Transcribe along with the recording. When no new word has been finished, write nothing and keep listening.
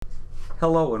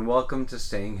Hello and welcome to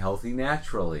Staying Healthy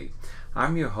Naturally.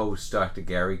 I'm your host, Dr.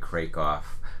 Gary Krakoff.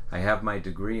 I have my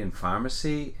degree in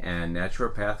pharmacy and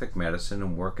naturopathic medicine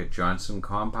and work at Johnson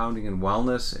Compounding and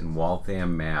Wellness in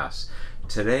Waltham, Mass.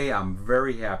 Today I'm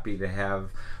very happy to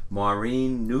have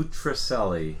Maureen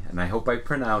Nutricelli, and I hope I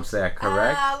pronounced that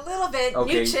correct. A little bit.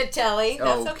 Okay. Nutritelli.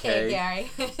 That's okay, Gary.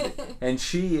 And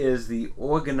she is the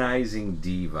organizing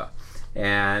diva.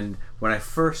 And when I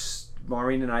first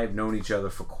Maureen and I have known each other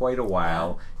for quite a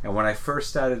while, and when I first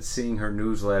started seeing her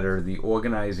newsletter, The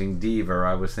Organizing Diva,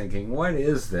 I was thinking, what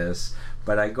is this?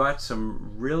 But I got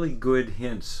some really good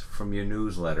hints from your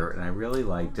newsletter, and I really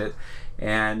liked it.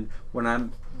 And when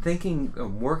I'm thinking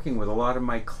of working with a lot of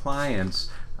my clients,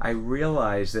 I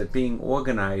realize that being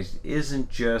organized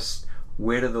isn't just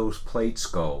where do those plates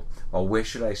go, or where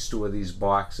should I store these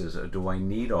boxes, or do I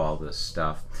need all this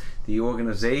stuff? The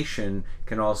organization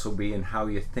can also be in how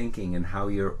you're thinking and how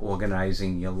you're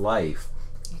organizing your life.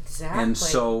 Exactly. And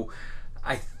so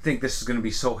I think this is going to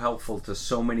be so helpful to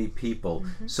so many people.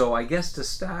 Mm-hmm. So I guess to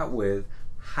start with,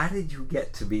 how did you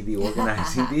get to be the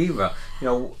organizing diva? You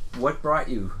know, what brought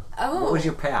you? What was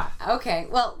your path? Okay.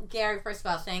 Well, Gary, first of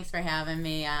all, thanks for having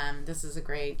me. This is a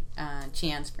great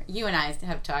chance. You and I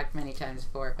have talked many times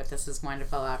before, but this is a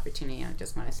wonderful opportunity. I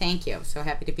just want to thank you. So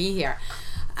happy to be here.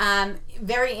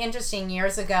 Very interesting.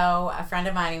 Years ago, a friend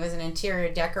of mine, he was an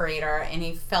interior decorator, and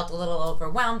he felt a little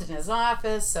overwhelmed in his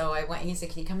office. So I went. He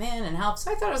said, "Can you come in and help?"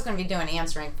 So I thought I was going to be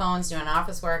answering phones, doing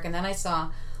office work, and then I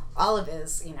saw all of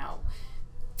his,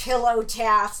 pillow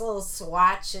tassels,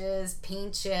 swatches,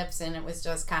 paint chips, and it was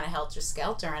just kind of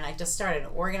helter-skelter, and I just started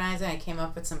organizing. I came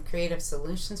up with some creative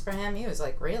solutions for him. He was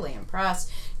really impressed.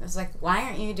 He was like, "Why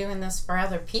aren't you doing this for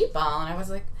other people?" And I was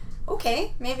like,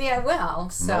 okay, maybe I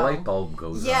will. So the light bulb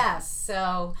goes yes,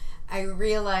 so I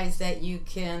realized that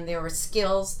there were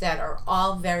skills that are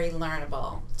all very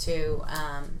learnable to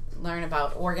learn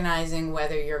about organizing,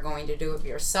 whether you're going to do it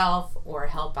yourself or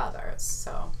help others.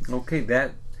 So okay,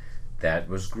 that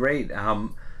was great. How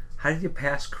did your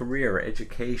past career,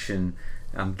 education,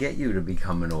 get you to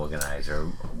become an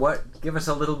organizer? Give us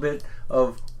a little bit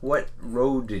of what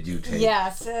road did you take?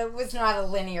 Yes, it was not a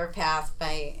linear path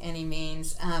by any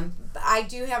means. I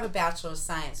do have a Bachelor of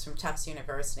Science from Tufts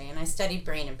University, and I studied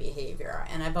brain and behavior.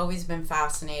 And I've always been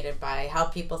fascinated by how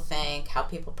people think, how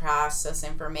people process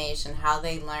information, how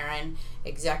they learn,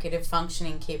 executive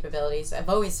functioning capabilities. I've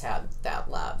always had that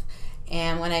love.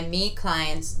 And when I meet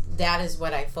clients, that is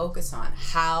what I focus on,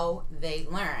 how they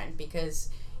learn, because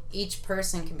each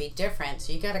person can be different.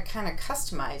 So you got to kind of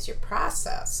customize your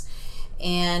process.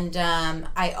 And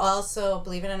I also,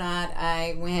 believe it or not,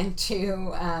 I went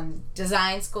to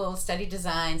design school, studied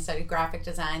graphic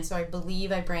design. So I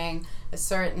believe I bring a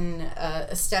certain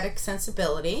aesthetic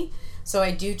sensibility. So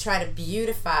I do try to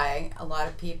beautify a lot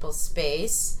of people's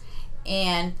space.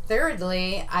 And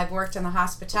thirdly, I've worked in the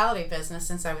hospitality business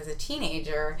since I was a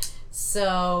teenager.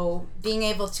 So being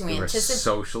able to anticipate... a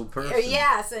social person?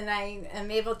 Yes, and I am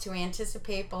able to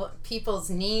anticipate people's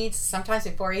needs, sometimes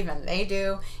before even they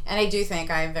do. And I do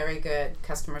think I have very good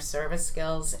customer service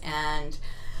skills, and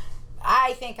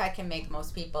I think I can make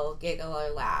most people giggle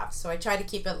or laugh. So I try to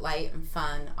keep it light and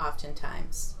fun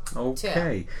oftentimes.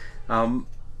 Okay. Too.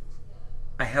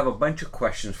 I have a bunch of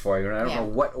questions for you, and I don't know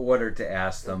what order to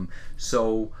ask them.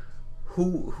 So,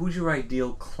 who's your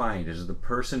ideal client? Is it the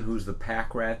person who's the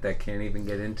pack rat that can't even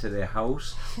get into their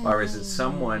house? Or is it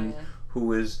someone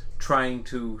who is trying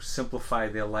to simplify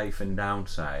their life and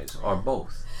downsize, or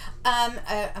both?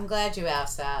 I'm glad you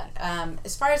asked that.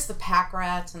 As far as the pack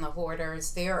rats and the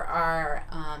hoarders, there are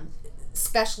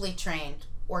specially trained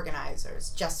organizers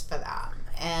just for that.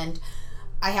 And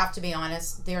I have to be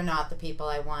honest, they're not the people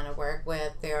I want to work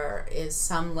with. There is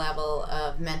some level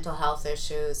of mental health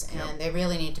issues, and they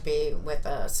really need to be with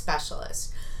a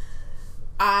specialist.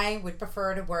 I would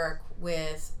prefer to work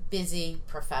with busy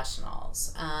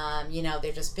professionals.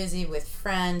 They're just busy with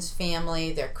friends,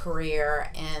 family, their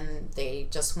career, and they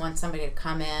just want somebody to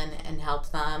come in and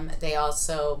help them. They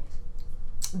also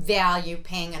value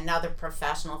paying another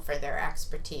professional for their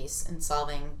expertise in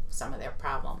solving some of their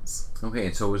problems. Okay,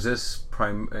 and so is this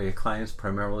your clients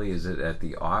primarily, is it at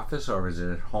the office or is it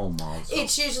at home also?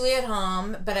 It's usually at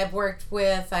home, but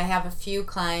I have a few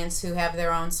clients who have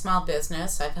their own small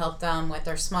business. I've helped them with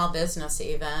their small business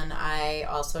even. I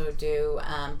also do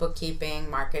bookkeeping,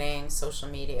 marketing, social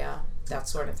media, that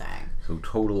sort of thing. So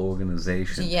total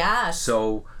organization. Yes.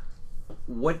 So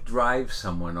what drives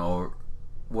someone, or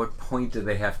what point do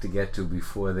they have to get to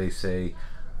before they say,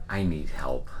 I need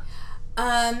help?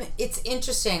 It's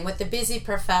interesting with the busy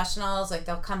professionals, like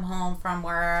they'll come home from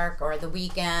work or the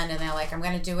weekend and they're like, I'm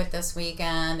going to do it this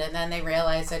weekend. And then they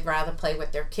realize they'd rather play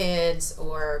with their kids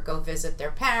or go visit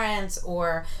their parents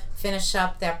or finish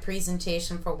up that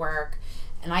presentation for work.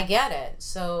 And I get it.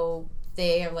 So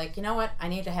they are like, you know what? I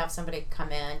need to have somebody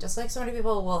come in. Just like so many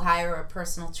people will hire a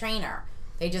personal trainer.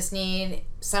 They just need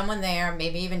someone there,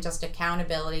 maybe even just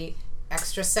accountability,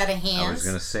 extra set of hands. I was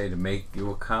going to say, to make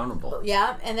you accountable.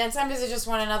 Yeah, and then sometimes they just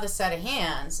want another set of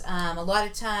hands. A lot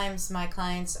of times my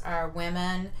clients are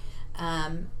women.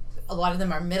 A lot of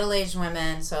them are middle-aged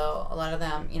women, so a lot of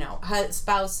them,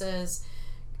 spouses,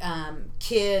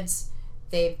 kids.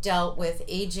 They've dealt with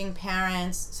aging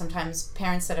parents, sometimes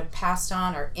parents that have passed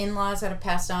on or in-laws that have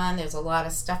passed on. There's a lot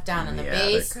of stuff down in the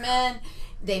basement.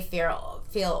 They feel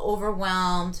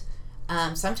overwhelmed,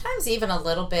 sometimes even a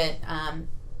little bit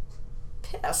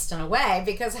pissed in a way,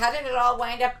 because how did it all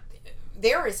wind up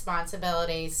their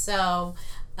responsibility? So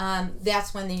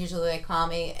that's when they call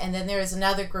me. And then there's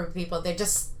another group of people, they're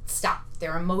just stuck,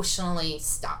 they're emotionally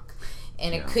stuck,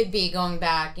 and it could be going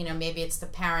back, maybe it's the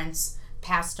parents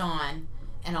passed on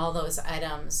and all those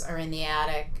items are in the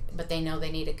attic, but they know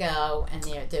they need to go, and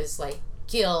there's like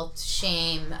guilt,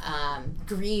 shame,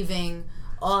 grieving,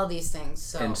 all these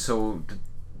things. And so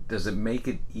does it make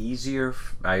it easier?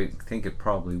 I think it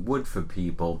probably would for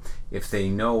people if they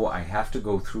know, I have to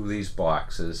go through these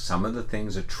boxes. Some of the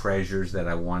things are treasures that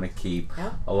I want to keep.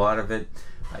 Yep. A lot of it,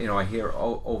 I hear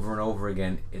over and over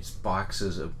again, it's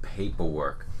boxes of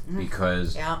paperwork,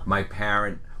 because my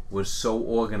parent was so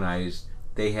organized.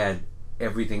 They had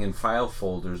everything in file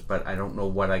folders, but I don't know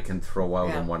what I can throw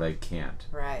out and what I can't.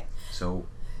 Right. So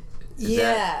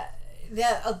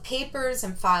the papers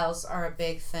and files are a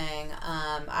big thing.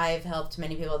 I've helped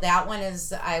many people. That one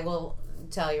is, I will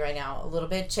tell you right now, a little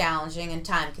bit challenging and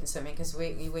time consuming, because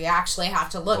we actually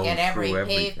have to look at every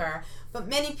paper. But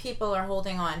many people are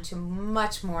holding on to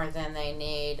much more than they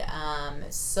need.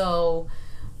 So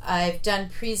I've done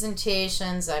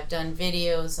presentations, I've done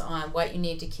videos on what you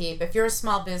need to keep. If you're a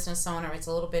small business owner, it's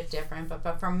a little bit different.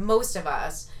 But for most of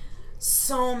us,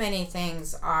 so many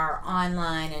things are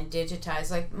online and digitized.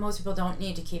 Like, most people don't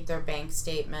need to keep their bank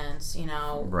statements,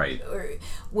 Right. Or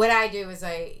what I do is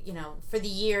for the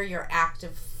year, your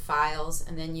active files,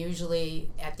 and then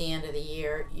usually at the end of the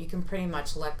year, you can pretty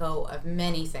much let go of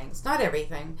many things. Not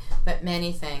everything, but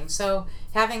many things. So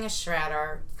having a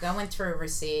shredder, going through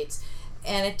receipts,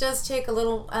 and it does take a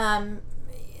little,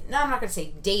 no, I'm not going to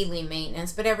say daily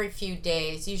maintenance, but every few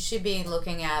days you should be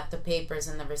looking at the papers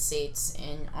and the receipts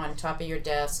on top of your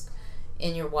desk,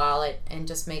 in your wallet, and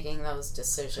just making those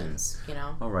decisions.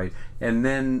 All right, and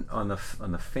then on the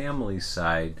family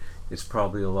side, it's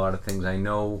probably a lot of things. I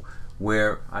know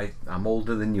where I'm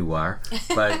older than you are,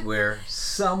 but we're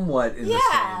somewhat in the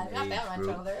same age that group.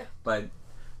 Much older. But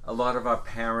a lot of our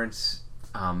parents,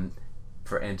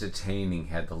 for entertaining,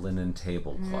 had the linen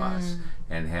tablecloths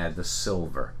and had the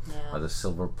silver, or the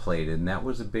silver plated, and that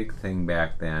was a big thing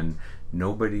back then.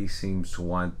 Nobody seems to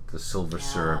want the silver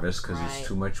service because it's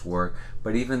too much work.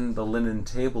 But even the linen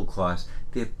tablecloths,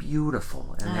 they're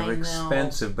beautiful and they're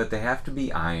expensive, but they have to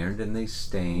be ironed and they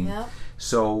stain. Yep.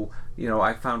 So,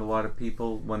 I found a lot of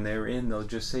people, when they're in, they'll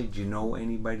just say, do you know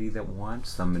anybody that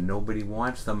wants them? And nobody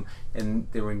wants them, and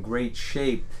they're in great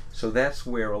shape. So that's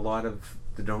where a lot of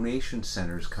the donation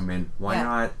centers come in. Why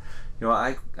not?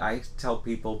 I tell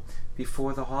people,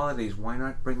 before the holidays, why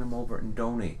not bring them over and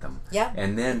donate them? Yeah.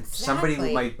 And then somebody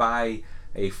might buy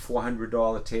a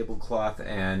 $400 tablecloth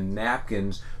and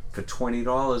napkins for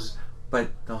 $20,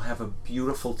 but they'll have a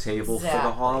beautiful table for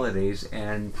the holidays,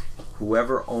 and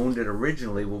whoever owned it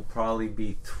originally will probably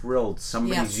be thrilled.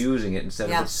 Somebody's using it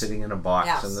instead of it sitting in a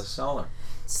box in the cellar.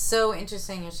 So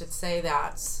interesting you should say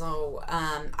that. So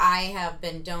I have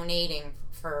been donating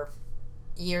for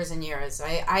years and years.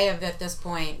 I have, at this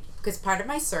point, because part of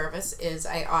my service is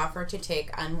I offer to take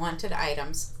unwanted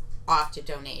items off to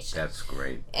donation. That's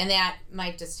great. And that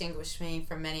might distinguish me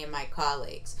from many of my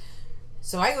colleagues.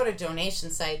 So I go to donation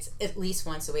sites at least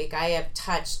once a week. I have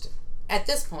touched, at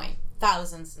this point,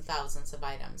 thousands and thousands of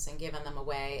items and given them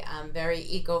away. I'm very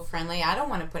eco-friendly. I don't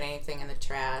want to put anything in the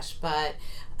trash, but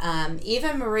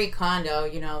even Marie Kondo,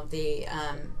 the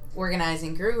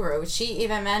organizing guru, she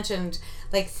even mentioned,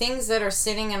 like, things that are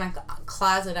sitting in a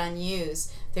closet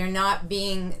unused, they're not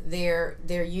being their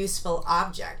useful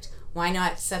object. Why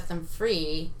not set them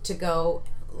free to go,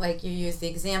 like you used the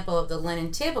example of the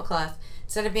linen tablecloth,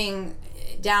 instead of being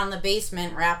down in the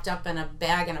basement wrapped up in a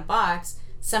bag in a box,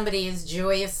 somebody is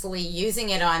joyously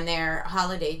using it on their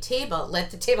holiday table,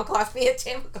 let the tablecloth be a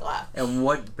tablecloth. And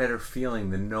what better feeling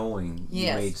than knowing you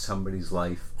made somebody's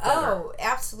life better? Oh,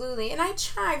 absolutely. And I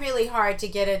try really hard to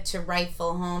get it to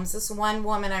rightful homes. This one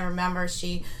woman, I remember,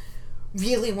 she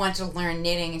really wanted to learn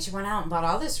knitting, and she went out and bought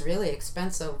all this really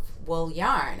expensive wool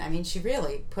yarn. I mean, she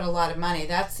really put a lot of money.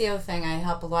 That's the other thing. I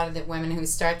help a lot of the women who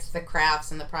start the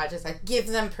crafts and the projects. I give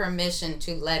them permission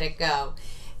to let it go.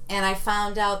 And I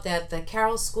found out that the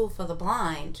Carroll School for the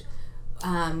Blind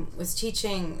was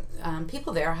teaching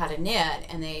people there how to knit,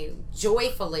 and they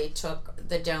joyfully took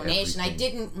the donation. Everything. I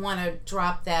didn't want to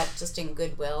drop that just in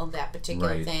goodwill, that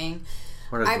particular thing.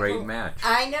 What a great match.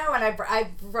 I know, and I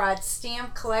brought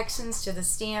stamp collections to the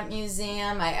Stamp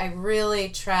Museum. I really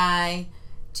try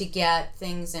to get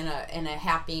things in a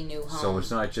happy new home. So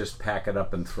it's not just pack it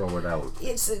up and throw it out.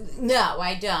 No,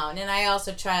 I don't. And I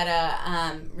also try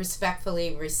to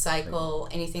respectfully recycle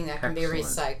anything that can be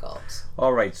recycled.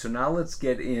 All right, so now let's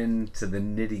get into the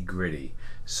nitty-gritty.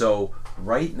 So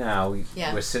right now,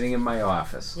 we're sitting in my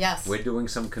office. Yes. We're doing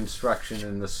some construction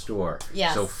in the store.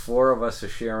 Yes. So 4 of us are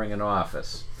sharing an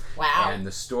office. Wow. And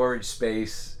the storage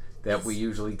space that we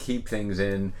usually keep things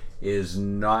in is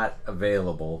not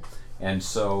available. And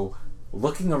so,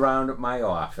 looking around at my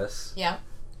office,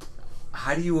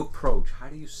 how do you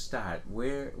start?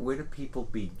 Where do people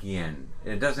begin?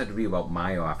 And it doesn't have to be about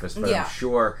my office, but I'm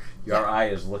sure your eye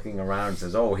is looking around and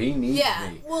says, oh, he needs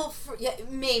me. Well,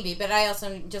 maybe, but I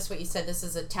also, just what you said, this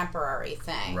is a temporary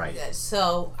thing. Right.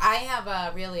 So I have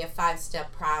a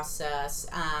 5-step process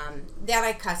that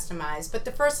I customize. But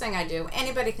the first thing I do,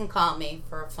 anybody can call me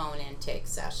for a phone intake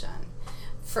session,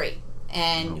 free.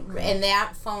 And in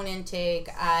that phone intake,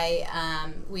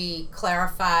 we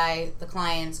clarify the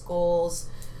client's goals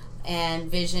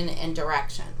and vision and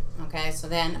direction. Okay, so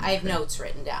then I have notes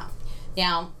written down.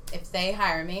 Now, if they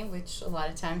hire me, which a lot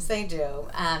of times they do,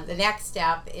 the next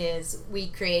step is we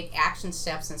create action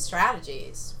steps and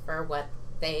strategies for what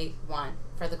they want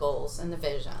for the goals and the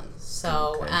visions.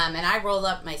 So, and I roll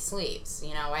up my sleeves.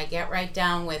 You know, I get right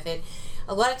down with it.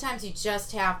 A lot of times you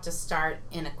just have to start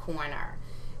in a corner.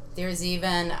 There's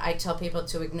even, I tell people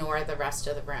to ignore the rest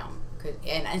of the room.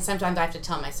 And sometimes I have to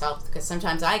tell myself, because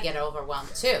sometimes I get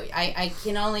overwhelmed too. I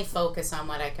can only focus on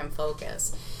what I can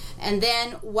focus. And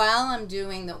then while I'm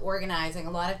doing the organizing,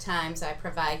 a lot of times I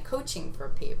provide coaching for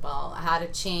people, how to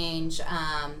change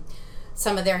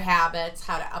some of their habits,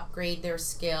 how to upgrade their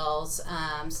skills,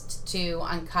 to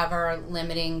uncover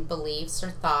limiting beliefs or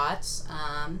thoughts.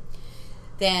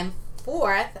 Then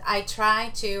fourth, I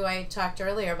talked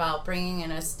earlier about bringing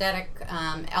an aesthetic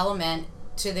element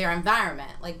to their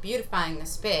environment, like beautifying the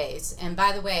space. And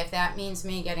by the way, if that means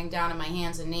me getting down on my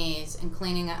hands and knees and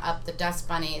cleaning up the dust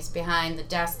bunnies behind the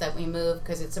desk that we move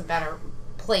because it's a better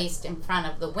placed in front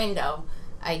of the window,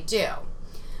 I do.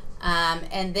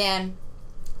 And then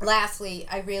lastly,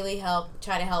 I really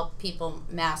try to help people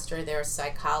master their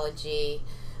psychology,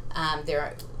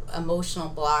 their emotional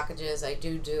blockages. I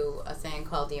do a thing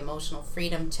called the emotional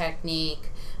freedom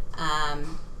technique.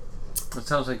 It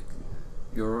sounds like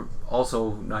you're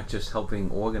also not just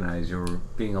helping organize, you're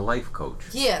being a life coach.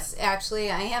 Yes, actually,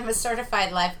 I am a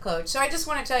certified life coach. So I just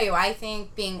want to tell you, I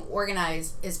think being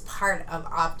organized is part of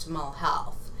optimal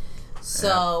health.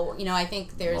 So, you know, I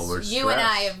think you and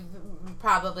I have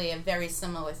probably have very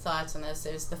similar thoughts on this.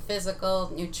 There's the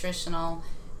physical, nutritional,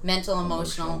 mental,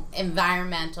 emotional,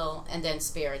 environmental, and then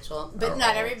spiritual. But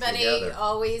not everybody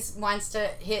always wants to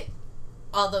hit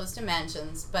all those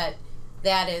dimensions, but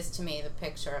that is, to me, the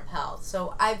picture of health.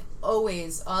 So I've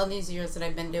always, all these years that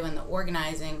I've been doing the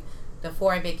organizing,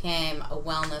 before I became a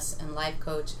wellness and life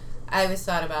coach, I always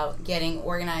thought about getting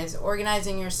organized,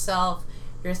 organizing yourself,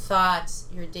 your thoughts,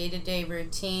 your day-to-day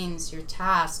routines, your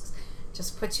tasks,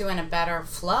 just puts you in a better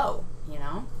flow, you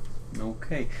know?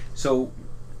 Okay. So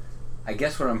I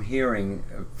guess what I'm hearing,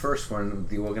 first one,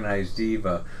 the Organized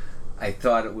Diva, I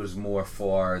thought it was more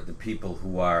for the people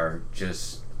who are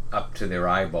just up to their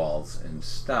eyeballs and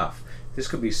stuff. This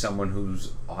could be someone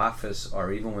whose office,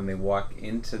 or even when they walk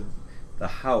into the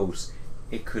house,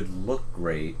 it could look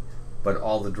great, but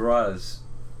all the drawers,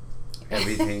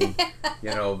 everything,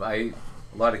 you know, a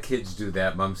lot of kids do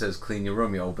that. Mom says, clean your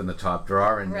room. You open the top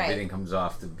drawer and everything comes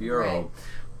off the bureau. Right.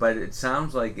 But it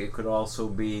sounds like it could also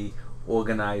be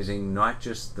organizing not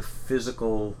just the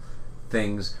physical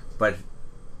things, but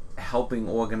helping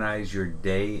organize your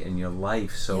day and your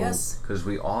life. So, because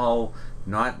we all,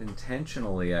 not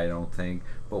intentionally, I don't think,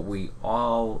 but we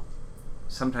all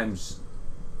sometimes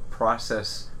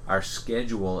process our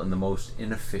schedule in the most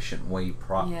inefficient way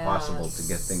possible to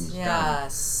get things done.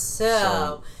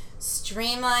 So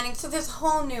streamlining. So there's a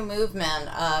whole new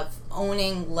movement of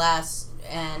owning less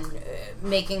and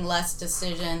making less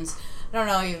decisions. I don't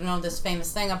know if you know this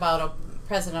famous thing about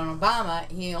President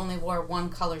Obama. He only wore one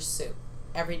color suit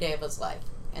every day of his life.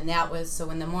 And that was so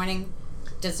in the morning,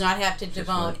 does not have to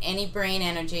devote any brain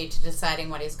energy to deciding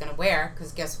what he's going to wear,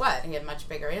 because guess what? He had much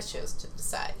bigger issues to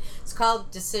decide. It's called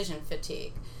decision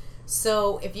fatigue.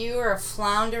 So if you are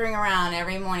floundering around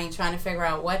every morning trying to figure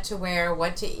out what to wear,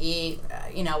 what to eat,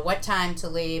 what time to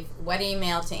leave, what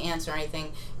email to answer,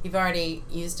 anything, you've already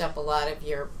used up a lot of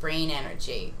your brain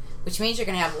energy, which means you're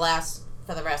going to have less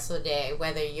for the rest of the day,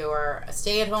 whether you're a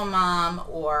stay-at-home mom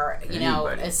or, a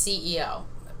CEO,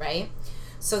 right?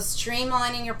 So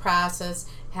streamlining your process,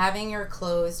 having your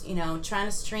clothes, trying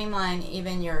to streamline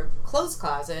even your clothes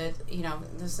closet.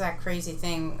 This is that crazy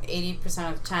thing.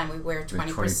 80% of the time we wear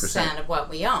 20% of what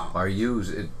we own. Or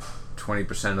use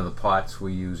 20% of the pots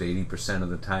we use 80% of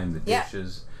the time, the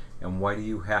dishes. And why do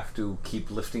you have to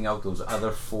keep lifting out those other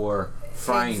 4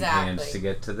 frying pans to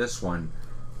get to this one?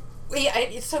 Yeah,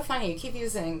 it's so funny. You keep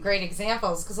using great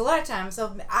examples because a lot of times,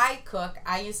 so I cook.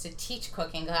 I used to teach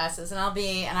cooking classes, and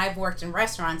I've worked in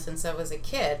restaurants since I was a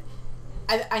kid.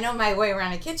 I know my way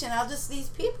around a kitchen. These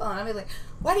people, and I'll be like,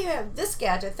 why do you have this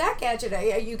gadget, that gadget?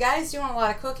 Are you guys doing a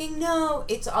lot of cooking? No,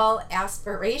 it's all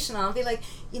aspirational. I'll be like,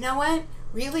 you know what?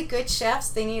 Really good chefs,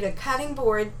 they need a cutting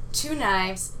board, 2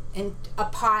 knives, and a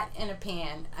pot and a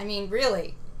pan. I mean,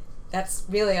 really. That's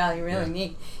really all you really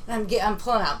need. And I'm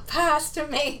pulling out pasta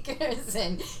makers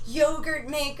and yogurt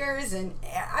makers, and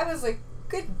I was like,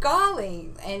 good golly.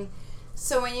 And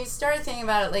so when you start thinking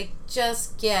about it, like,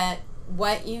 just get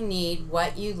what you need,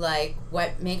 what you like,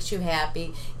 what makes you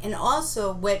happy, and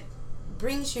also what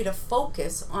brings you to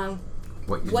focus on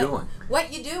what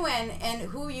you're doing and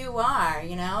who you are,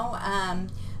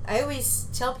 I always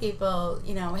tell people,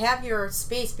 have your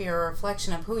space be a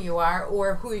reflection of who you are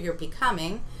or who you're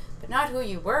becoming, but not who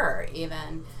you were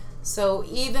even. So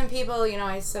even people,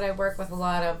 I said I work with a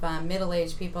lot of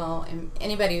middle-aged people, and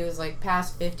anybody who's like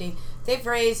past 50, they've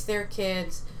raised their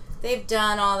kids, they've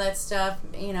done all that stuff,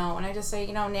 and I just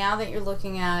say, now that you're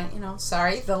looking at,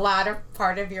 the latter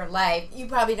part of your life, you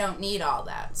probably don't need all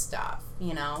that stuff,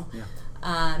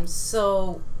 Yeah.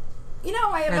 So,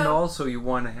 I have also you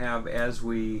want to have, as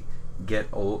we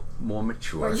get more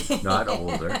mature, not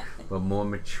older, but more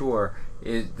mature,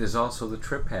 there's also the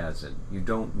trip hazard. You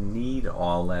don't need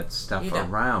all that stuff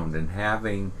around, and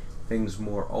having things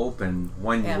more open.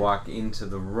 When you walk into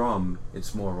the room,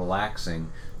 it's more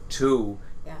relaxing. 2,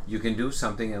 you can do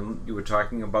something, and you were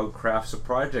talking about crafts or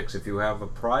projects. If you have a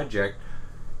project,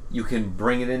 you can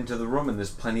bring it into the room, and there's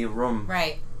plenty of room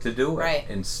to do it,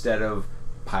 instead of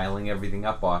piling everything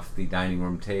up off the dining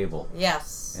room table.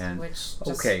 Yes. And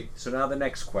okay, so now the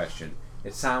next question.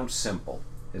 It sounds simple.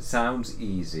 It sounds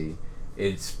easy.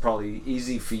 It's probably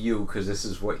easy for you because this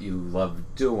is what you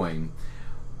love doing.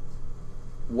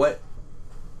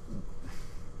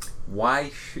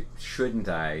 Why shouldn't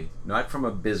I, not from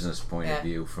a business point of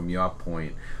view, from your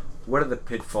point, what are the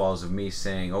pitfalls of me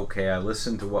saying, okay, I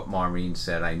listened to what Maureen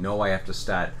said, I know I have to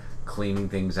start cleaning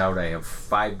things out, I have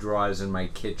 5 drawers in my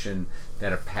kitchen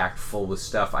that are packed full with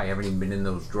stuff, I haven't even been in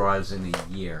those drawers in a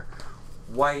year.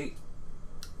 Why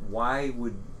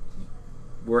would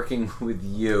working with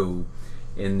you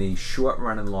in the short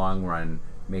run and long run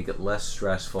make it less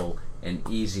stressful and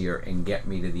easier and get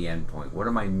me to the end point? What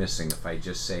am I missing if I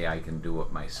just say I can do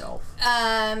it myself?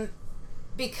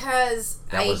 Because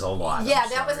that was a lot. Yeah,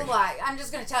 that was a lot. I'm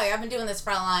just going to tell you, I've been doing this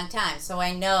for a long time, so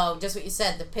I know just what you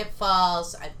said, the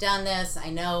pitfalls. I've done this. I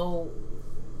know,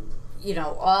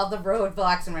 all the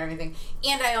roadblocks and everything.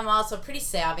 And I am also pretty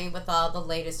savvy with all the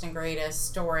latest and greatest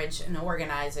storage and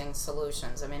organizing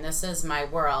solutions. I mean, this is my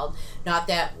world. Not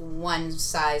that one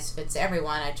size fits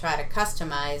everyone. I try to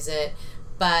customize it.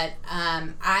 But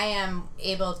I am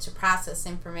able to process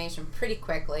information pretty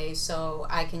quickly, so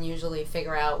I can usually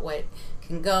figure out what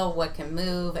can go, what can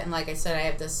move. And like I said, I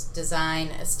have this design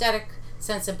aesthetic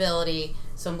sensibility,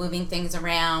 so moving things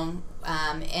around.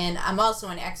 And I'm also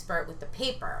an expert with the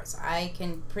papers. I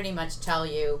can pretty much tell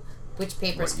you which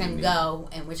papers can go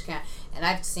and which can't. And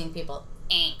I've seen people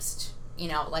angst,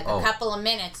 a couple of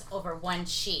minutes over one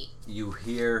sheet. You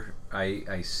hear,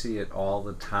 I see it all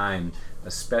the time,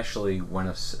 especially when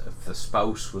if the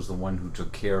spouse was the one who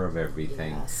took care of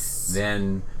everything. Yes.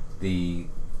 Then the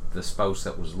spouse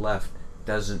that was left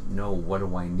doesn't know, what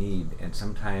do I need? And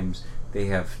sometimes they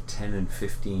have 10 and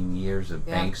 15 years of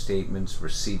bank statements,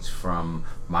 receipts from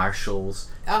Marshalls,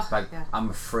 but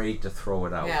I'm afraid to throw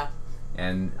it out. Yeah.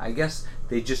 And I guess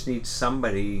they just need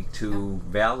somebody to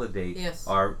validate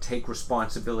or take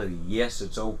responsibility. Yes,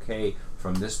 it's okay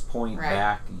from this point Right.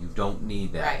 back, you don't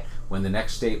need that. Right. When the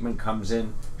next statement comes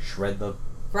in, shred the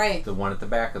one at the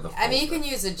back of the folder. I mean, you can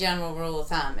use a general rule of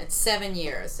thumb. It's 7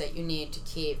 years that you need to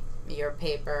keep your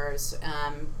papers,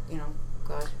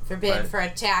 God forbid, for a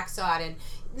tax audit.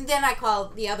 Then I call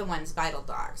the other ones vital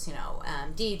docs,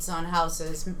 deeds on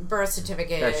houses, birth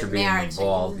certificate, that should be marriage.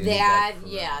 involved.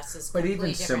 Yes, is but even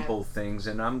completely different. simple things,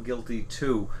 and I'm guilty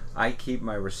too. I keep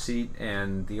my receipt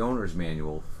and the owner's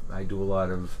manual. I do a lot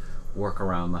of work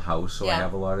around the house, so I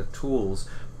have a lot of tools.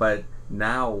 But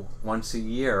now, once a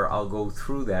year, I'll go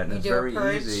through that, and it's very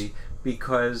easy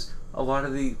because a lot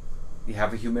of you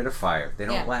have a humidifier. They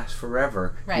don't last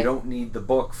forever. Right. You don't need the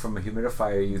book from a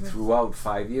humidifier you threw out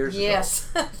 5 years ago. Yes,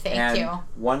 thank you.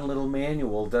 One little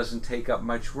manual doesn't take up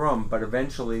much room, but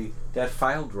eventually that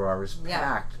file drawer is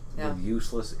packed with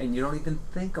useless, and you don't even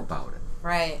think about it.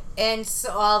 Right, and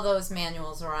so all those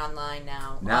manuals are online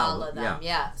now. All of them,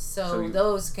 So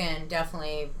those can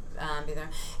definitely be there.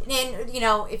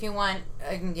 And if you want,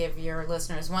 I can give your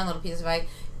listeners one little piece of advice.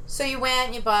 So you went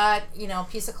and you bought, a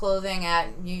piece of clothing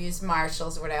you use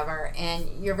Marshalls or whatever,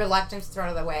 and you're reluctant to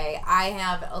throw it away. I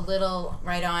have a little,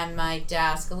 right on my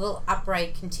desk, a little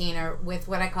upright container with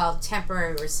what I call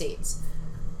temporary receipts.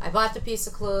 I bought the piece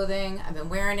of clothing. I've been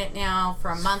wearing it now for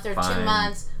a month or 2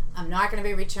 months. I'm not going to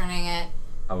be returning it.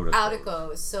 Out it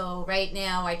goes. So right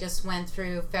now I just went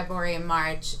through February and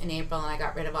March and April, and I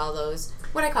got rid of all those,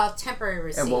 what I call temporary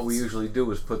receipts. And what we usually do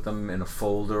is put them in a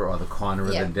folder or the corner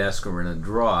of the desk or in a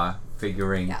drawer,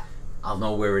 figuring I'll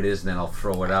know where it is, and then I'll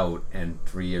throw it out, and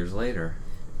 3 years later.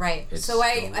 Right. So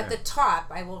at the top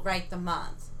I will write the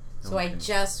month. So I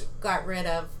just got rid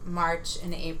of March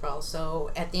and April.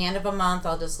 So at the end of a month,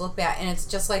 I'll just look back, and it's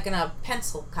just like in a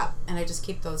pencil cup, and I just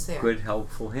keep those there. Good,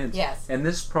 helpful hints. Yes. And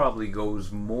this probably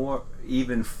goes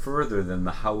even further than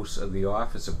the house or the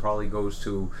office. It probably goes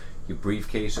to your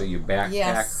briefcase or your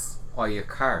backpack or your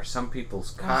car. Some people's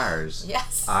cars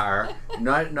are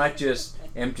not just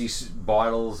empty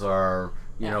bottles or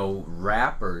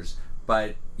wrappers,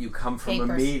 but you come from a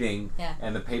meeting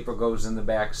and the paper goes in the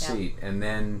back seat, and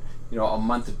then a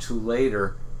month or two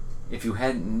later, if you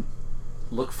hadn't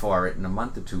looked for it in a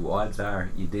month or two, odds are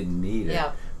you didn't need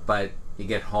it. But you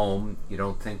get home, you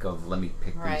don't think of, let me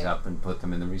pick these up and put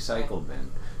them in the recycle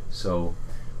bin. So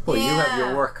you have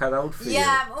your work cut out for you.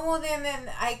 Yeah, well then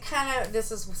I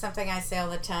this is something I say all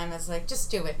the time, is like,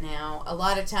 just do it now. A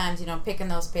lot of times, picking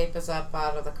those papers up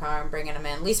out of the car and bringing them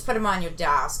in, at least put them on your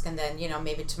desk, and then,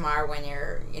 maybe tomorrow when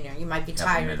you're, you might be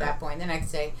tired at that point, the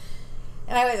next day.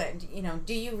 And I always,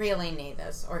 do you really need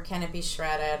this? Or can it be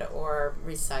shredded or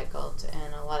recycled?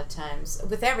 And a lot of times,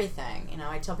 with everything,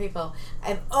 I tell people,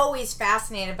 I'm always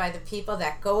fascinated by the people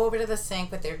that go over to the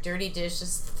sink with their dirty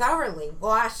dishes, thoroughly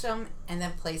wash them, and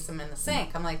then place them in the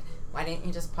sink. I'm like, why didn't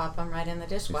you just pop them right in the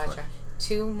dishwasher?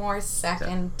 2 more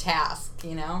second task,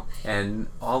 And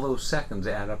all those seconds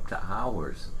add up to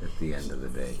hours at the end of the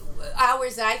day.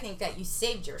 Hours, I think, that you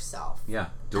saved yourself. Yeah,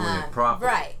 doing it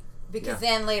properly. Right. Because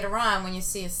then later on, when you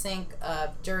see a sink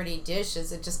of dirty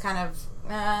dishes, it just kind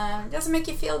of doesn't make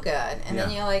you feel good. And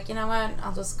then you're like, you know what?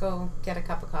 I'll just go get a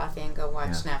cup of coffee and go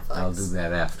watch Netflix. I'll do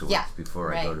that afterwards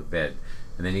before I go to bed.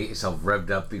 And then you get yourself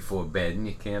revved up before bed and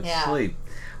you can't sleep.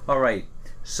 All right.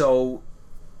 So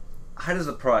how does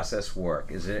the process work?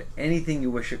 Is there anything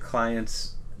you wish your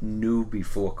clients knew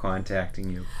before contacting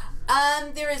you?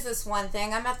 There is this one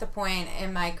thing. I'm at the point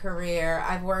in my career,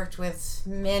 I've worked with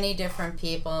many different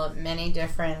people at many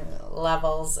different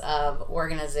levels of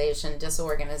organization,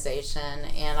 disorganization,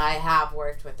 and I have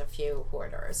worked with a few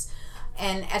hoarders.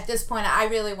 And at this point, I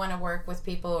really want to work with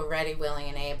people who are ready, willing,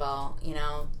 and able.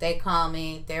 They call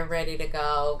me, they're ready to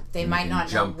go. They might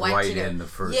not know what to do. In the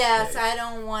first day. I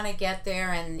don't want to get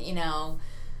there and,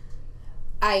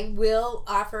 I will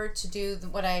offer to do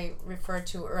what I referred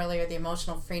to earlier, the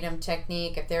emotional freedom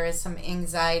technique. If there is some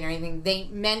anxiety or anything, they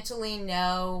mentally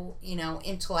know,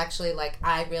 intellectually, like,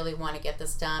 I really want to get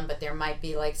this done, but there might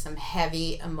be like some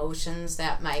heavy emotions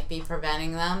that might be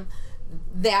preventing them.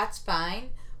 That's fine.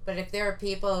 But if there are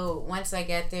people who, once I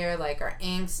get there, like, are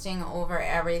angsting over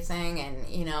everything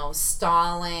and,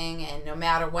 stalling, and no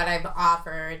matter what I've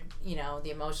offered,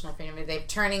 the emotional freedom, they're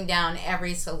turning down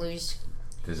every solution.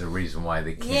 There's a reason why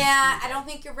they can't. Yeah, I don't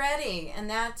think you're ready,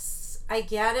 and I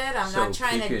get it. I'm not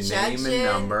trying to judge it. So keep your name and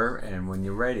number, and when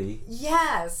you're ready.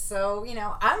 Yes, so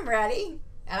I'm ready,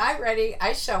 and I'm ready.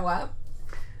 I show up.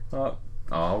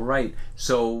 All right.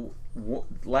 So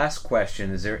last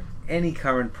question: is there any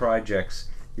current projects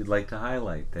you'd like to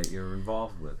highlight that you're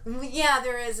involved with? Yeah,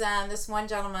 there is this one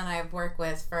gentleman I've worked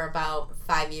with for about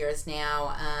 5 years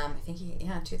now. I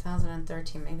think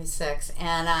 2013, maybe 6.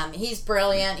 And he's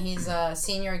brilliant. He's a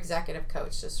senior executive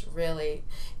coach, just really,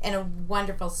 and a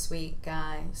wonderful, sweet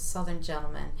guy, Southern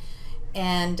gentleman.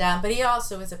 And but he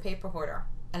also is a paper hoarder.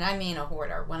 And I mean a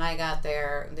hoarder. When I got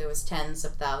there was tens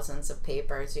of thousands of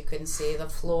papers. You couldn't see the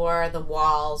floor, the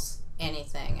walls,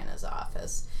 anything in his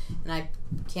office. And I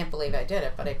can't believe I did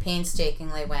it, but I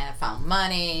painstakingly went. I found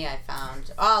money. I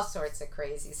found all sorts of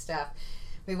crazy stuff.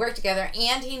 We worked together,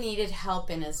 and he needed help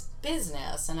in his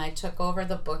business, and I took over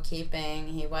the bookkeeping.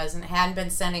 He hadn't been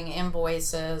sending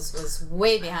invoices, was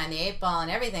way behind the 8 ball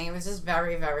and everything. It was just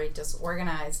very, very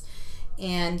disorganized.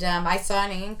 And I saw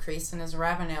an increase in his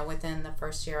revenue within the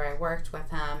first year I worked with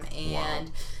him. And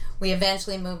wow. We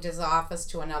eventually moved his office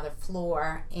to another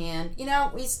floor. And,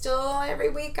 we still, every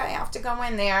week I have to go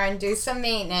in there and do some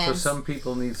maintenance. So some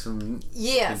people need some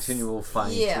continual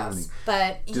fine-tuning. Yes,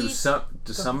 but do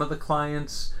some of the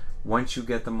clients, once you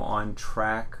get them on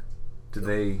track, do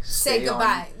they say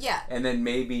goodbye? Yeah. And then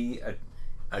maybe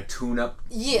a tune-up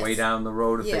way down the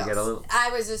road if they get a little... I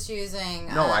was just using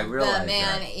I realize the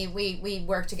man. That. We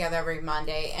work together every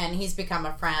Monday, and he's become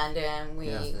a friend, and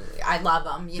I love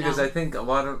him. Because I think a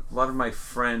lot of my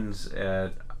friends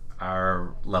at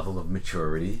our level of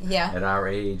maturity, at our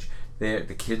age,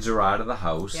 the kids are out of the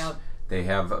house. Yep. They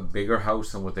have a bigger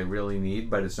house than what they really need,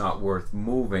 but it's not worth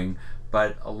moving.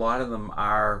 But a lot of them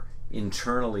are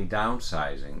internally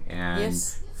downsizing and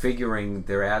figuring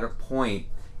they're at a point.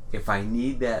 If I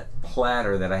need that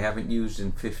platter that I haven't used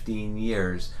in 15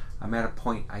 years, I'm at a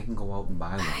point I can go out and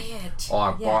buy one.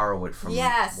 Or borrow it from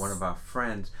one of our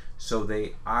friends. So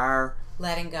they are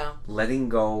letting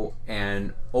go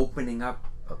and opening up.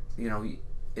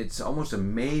 It's almost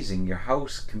amazing. Your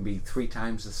house can be 3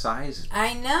 times the size.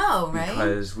 I know, right?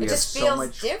 Because we have so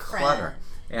much clutter.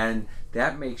 And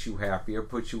that makes you happier,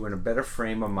 puts you in a better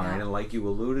frame of mind. And like you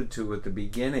alluded to at the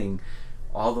beginning,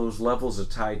 all those levels are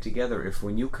tied together. If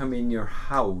when you come in your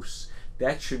house,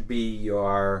 that should be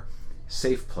your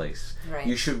safe place. Right.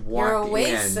 You should walk your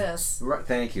oasis. in.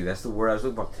 Thank you. That's the word I was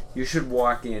looking for. You should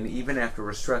walk in even after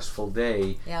a stressful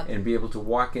day and be able to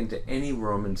walk into any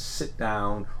room and sit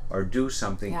down or do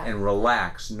something and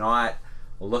relax, not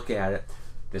look at it.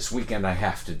 This weekend I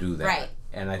have to do that. Right.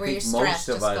 And I think most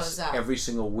of us, every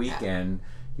single weekend,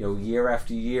 year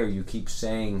after year, you keep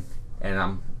saying, and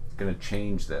I'm going to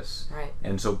change this. Right.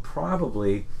 And so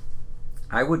probably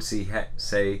I would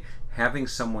say having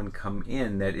someone come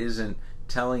in that isn't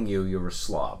telling you you're a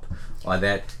slob or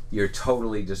that you're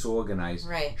totally disorganized,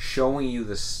 showing you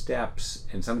the steps,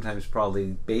 and sometimes probably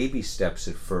baby steps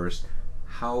at first,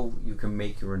 how you can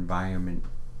make your environment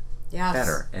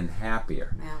better and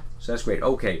happier. So that's great.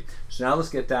 Okay, so now let's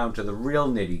get down to the real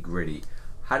nitty-gritty.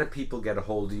 How do people get a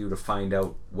hold of you to find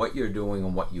out what you're doing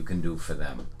and what you can do for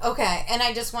them? Okay, and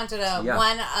I just wanted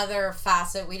one other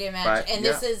facet we didn't mention, and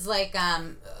this is like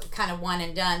kind of one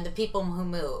and done, the people who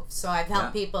move. So I've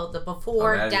helped people the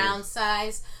before,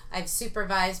 downsize, I've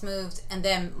supervised moves, and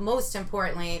then most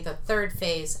importantly, the third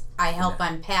phase, I help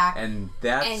unpack and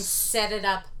set it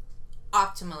up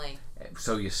optimally.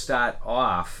 So you start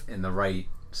off in the right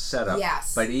setup.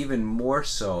 Yes. But even more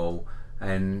so,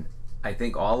 and I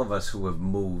think all of us who have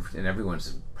moved, and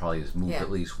everyone's probably has moved at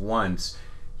least once,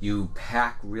 you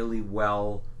pack really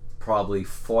well, probably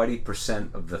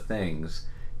 40% of the things,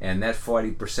 and that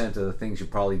 40% of the things you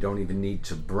probably don't even need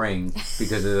to bring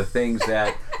because of the things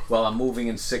that, well, I'm moving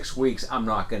in 6 weeks, I'm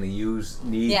not going to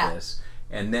need this.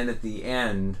 And then at the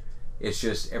end, it's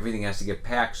just everything has to get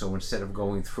packed, so instead of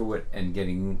going through it and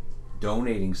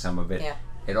donating some of it,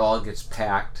 it all gets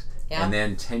packed. And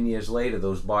then 10 years later,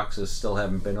 those boxes still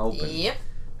haven't been opened. Yep.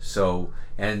 So,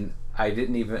 and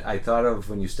I thought of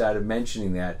when you started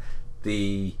mentioning that,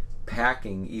 the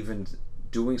packing, even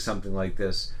doing something like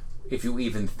this, if you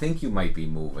even think you might be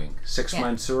moving 6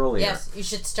 months earlier. Yes, you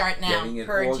should start now. Getting it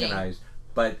organized.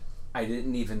 But I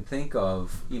didn't even think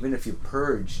of, even if you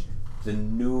purge the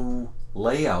new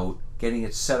layout, getting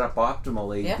it set up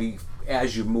optimally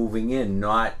as you're moving in,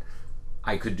 not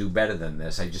I could do better than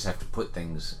this. I just have to put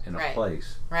things in a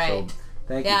place. Right. So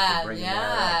thank you for bringing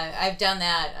that up. I've done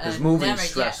that. Because moving's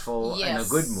stressful and a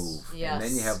good move. Yes. And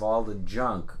then you have all the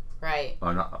junk. Right.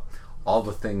 All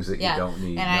the things that you don't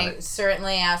need. And I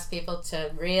certainly ask people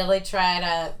to really try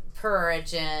to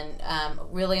purge and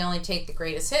really only take the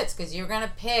greatest hits, because you're going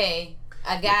to pay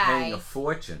a guy paying a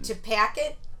fortune to pack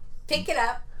it, pick it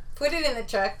up, put it in the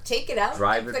truck, take it out,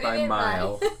 drive and it put by it in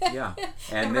mile. mine. Yeah.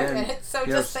 And then, so you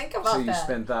know, just think about so you that.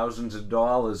 spend thousands of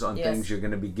dollars on Yes. things you're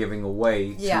going to be giving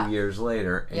away 2 years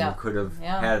later, and you could have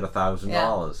had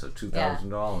 $1,000 or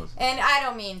 $2,000. And I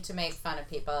don't mean to make fun of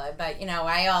people, but, you know,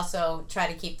 I also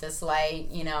try to keep this light.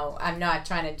 You know, I'm not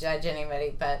trying to judge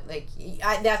anybody, but, like,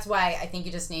 that's why I think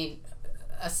you just need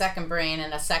a second brain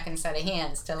and a second set of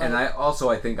hands to, like... And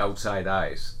I think outside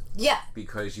eyes. Yeah.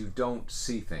 Because you don't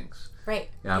see things. Right.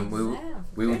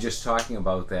 We were just talking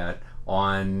about that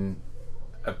on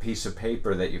a piece of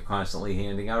paper that you're constantly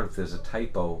handing out. If there's a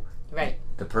typo, right,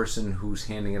 the person who's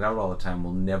handing it out all the time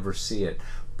will never see it,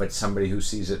 but somebody who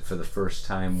sees it for the first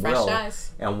time will. Fresh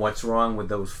eyes. And what's wrong with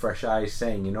those fresh eyes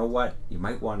saying, you know what, you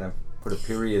might want to put a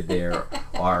period there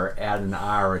or add an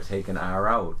R or take an R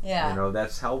out. Yeah. You know,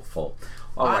 that's helpful.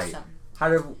 All awesome.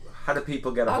 right. How do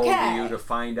people get a hold of you to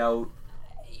find out?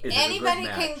 Anybody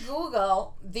can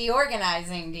Google The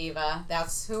Organizing Diva.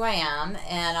 That's who I am.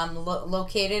 And I'm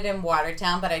located in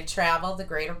Watertown, but I travel the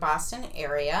greater Boston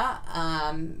area.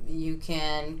 You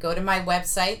can go to my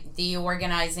website,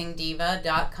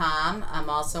 theorganizingdiva.com.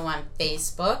 I'm also on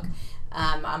Facebook.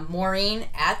 I'm Maureen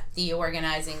at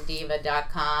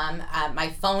theorganizingdiva.com. My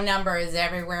phone number is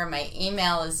everywhere. My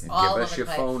email is all over the place. Give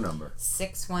us your phone number.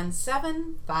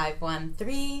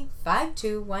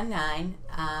 617-513-5219.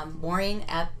 Maureen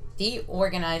at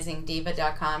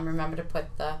theorganizingdiva.com. Remember to put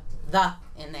the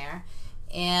in there.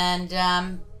 And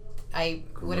I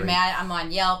would imagine I'm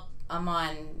on Yelp. I'm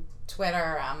on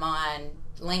Twitter. I'm on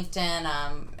LinkedIn.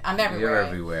 I'm everywhere. You're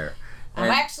everywhere. I'm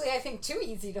actually, I think, too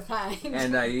easy to find.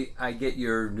 And I get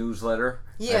your newsletter.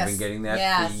 Yes. I've been getting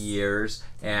that for years,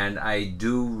 and I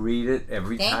do read it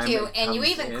every time. Thank you. And you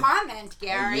even comment,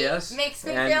 Gary. Yes. Makes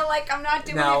me feel like I'm not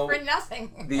doing it for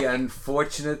nothing. The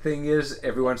unfortunate thing is,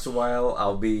 every once in a while,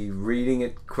 I'll be reading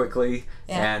it quickly,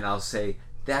 and I'll say,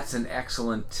 that's an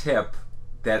excellent tip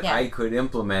that I could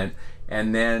implement,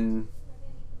 and then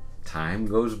time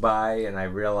goes by, and I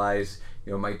realize...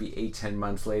 You know, it might be 8-10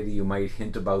 months later, you might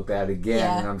hint about that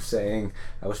again. And I'm saying,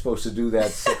 I was supposed to do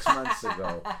that 6 months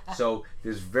ago. So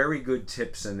there's very good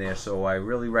tips in there. So I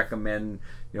really recommend,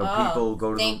 people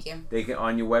go to they can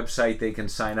on your website, they can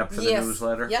sign up for the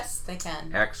newsletter. Yes, they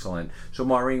can. Excellent. So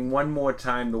Maureen, one more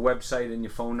time, the website and your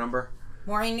phone number.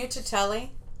 Maureen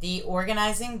Nuccitelli, The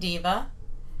Organizing Diva,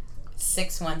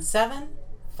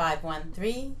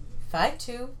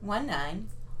 617-513-5219,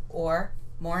 or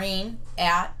Maureen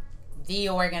at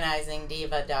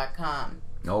theorganizingdiva.com.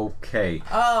 Okay.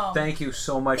 Oh. Thank you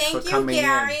so much for coming in. Thank you,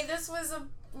 Gary. in. This was a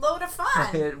load of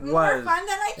fun. It was. More fun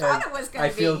than I thought it was going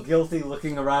to be. I feel guilty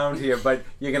looking around here, but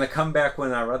you're going to come back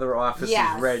when our other office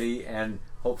is ready, and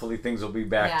hopefully things will be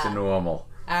back to normal.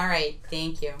 All right.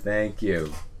 Thank you. Thank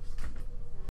you.